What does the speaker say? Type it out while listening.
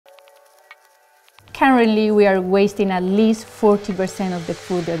Currently, we are wasting at least 40% of the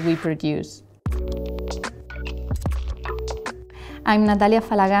food that we produce. I'm Natalia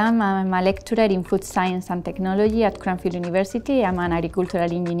Falagán. I'm a lecturer in food science and technology at Cranfield University. I'm an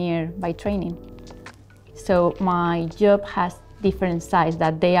agricultural engineer by training. So my job has different sides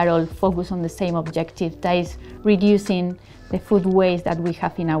that they are all focused on the same objective, that is reducing the food waste that we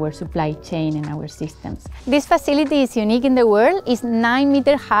have in our supply chain and our systems. This facility is unique in the world. It's 9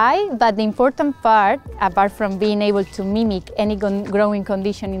 meters high, but the important part, apart from being able to mimic any growing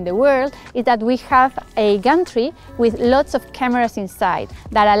condition in the world, is that we have a gantry with lots of cameras inside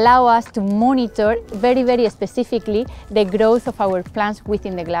that allow us to monitor very specifically the growth of our plants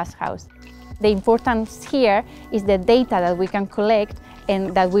within the glass house. The importance here is the data that we can collect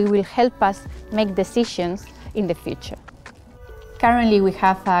and that will help us make decisions in the future. Currently, we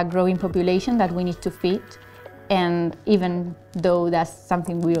have a growing population that we need to feed, and even though that's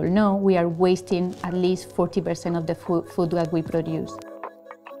something we all know, we are wasting at least 40% of the food that we produce.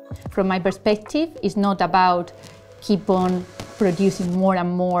 From my perspective, it's not about keep on producing more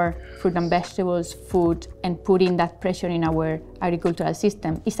and more fruit and vegetables, food, and putting that pressure in our agricultural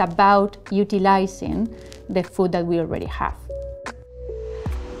system. It's about utilizing the food that we already have.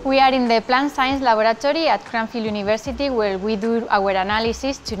 We are in the plant science laboratory at Cranfield University, where we do our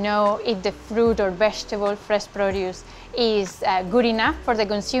analysis to know if the fruit or vegetable fresh produce is good enough for the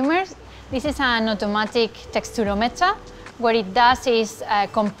consumers. This is an automatic texturometer. What it does is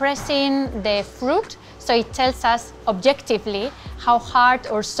compressing the fruit, so it tells us objectively how hard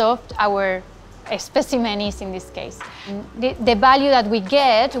or soft our specimen is in this case. The value that we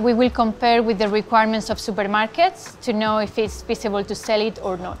get, we will compare with the requirements of supermarkets to know if it's feasible to sell it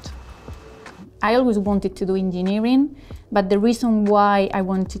or not. I always wanted to do engineering, but the reason why I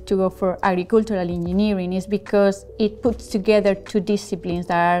wanted to go for agricultural engineering is because it puts together two disciplines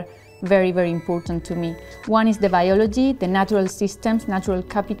that are very important to me. One is the biology, the natural systems, natural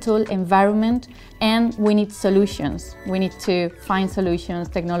capital, environment, and we need solutions. We need to find solutions,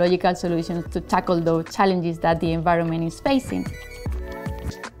 technological solutions, to tackle those challenges that the environment is facing.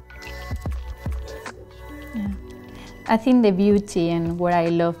 I think the beauty and what I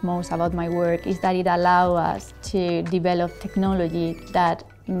love most about my work is that it allows us to develop technology that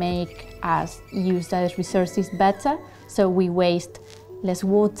make us use those resources better, so we waste less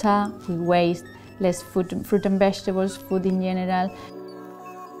water, we waste less fruit and vegetables, food in general.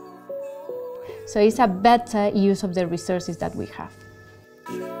 So it's a better use of the resources that we have.